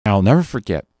I'll never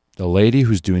forget the lady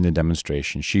who's doing the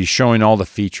demonstration. She's showing all the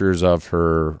features of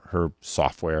her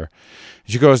software.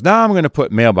 She goes, now I'm going to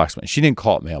put Mailbox Money. She didn't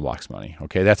call it Mailbox Money.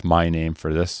 Okay, that's my name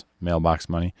for this, Mailbox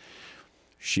Money.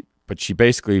 But she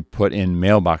basically put in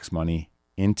Mailbox Money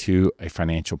into a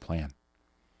financial plan.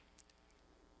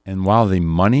 And while the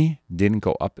money didn't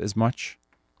go up as much,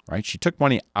 right? She took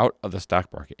money out of the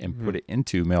stock market and put it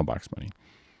into Mailbox Money.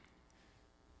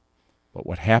 But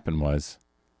what happened was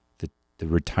the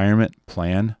retirement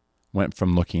plan went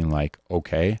from looking like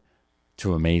okay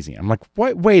to amazing. I'm like,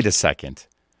 what? Wait a second.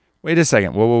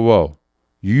 Whoa.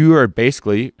 You are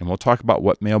basically, and we'll talk about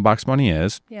what Mailbox Money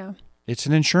is. Yeah. It's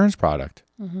an insurance product.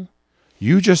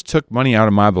 You just took money out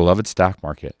of my beloved stock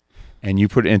market and you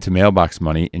put it into Mailbox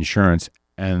Money insurance,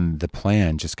 and the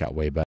plan just got way better.